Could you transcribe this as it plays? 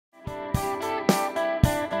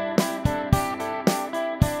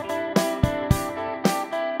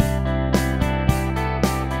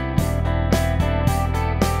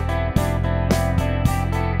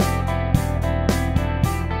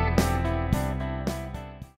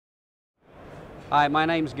Hi, my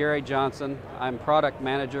name's Gary Johnson. I'm product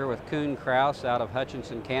manager with Kuhn Krause out of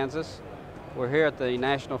Hutchinson, Kansas. We're here at the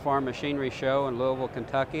National Farm Machinery Show in Louisville,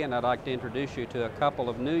 Kentucky, and I'd like to introduce you to a couple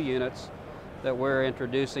of new units that we're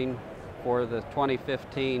introducing for the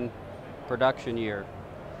 2015 production year.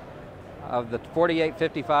 The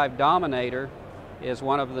 4855 Dominator is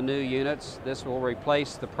one of the new units. This will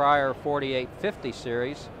replace the prior 4850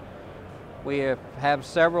 series. We have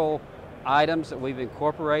several items that we've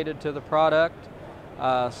incorporated to the product.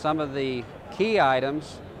 Some of the key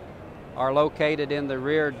items are located in the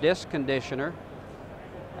rear disc conditioner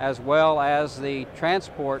as well as the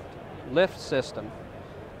transport lift system.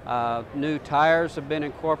 New tires have been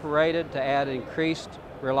incorporated to add increased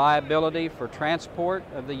reliability for transport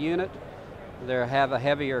of the unit. They have a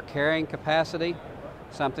heavier carrying capacity,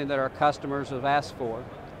 something that our customers have asked for.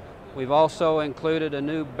 We've also included a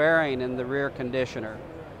new bearing in the rear conditioner.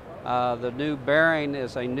 The new bearing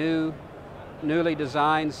is a newly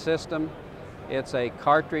designed system. It's a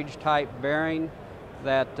cartridge-type bearing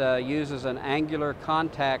that uses an angular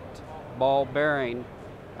contact ball bearing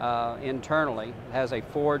internally. It has a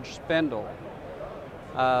forged spindle.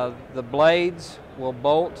 The blades will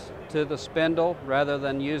bolt to the spindle rather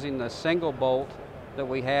than using the single bolt that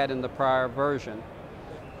we had in the prior version.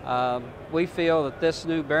 We feel that this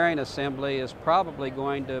new bearing assembly is probably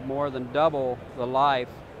going to more than double the life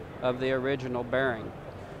of the original bearing.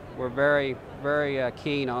 We're very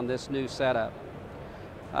keen on this new setup.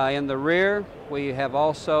 In the rear, we have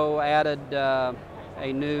also added a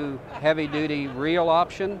new heavy-duty reel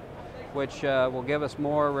option, which will give us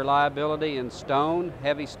more reliability in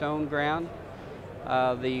heavy stone ground.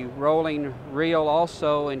 The rolling reel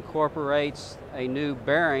also incorporates a new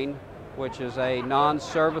bearing, which is a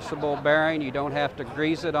non-serviceable bearing. You don't have to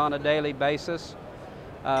grease it on a daily basis.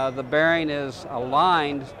 The bearing is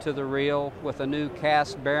aligned to the reel with a new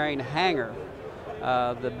cast bearing hanger.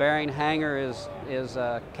 The bearing hanger is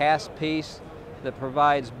a cast piece that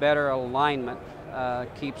provides better alignment,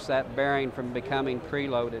 keeps that bearing from becoming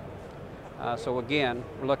preloaded. So again,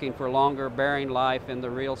 we're looking for longer bearing life in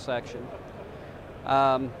the reel section.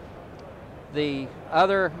 The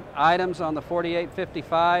other items on the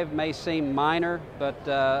 4855 may seem minor, but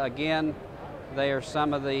again, they are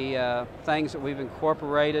some of the things that we've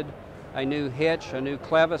incorporated. A new hitch, a new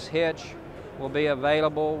clevis hitch will be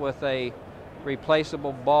available with a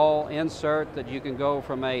replaceable ball insert that you can go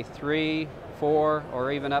from a 3, 4,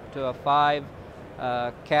 or even up to a 5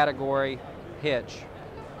 category hitch.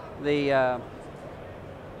 The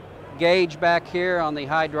gauge back here on the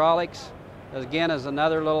hydraulics, again, is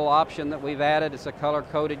another little option that we've added. It's a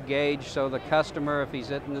color-coded gauge, so the customer, if he's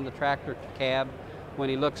sitting in the tractor cab, when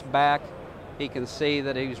he looks back, he can see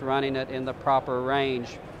that he's running it in the proper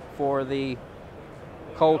range for the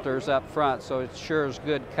coulters up front, so it ensures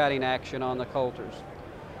good cutting action on the coulters.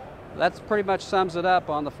 That pretty much sums it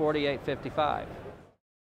up on the 4855.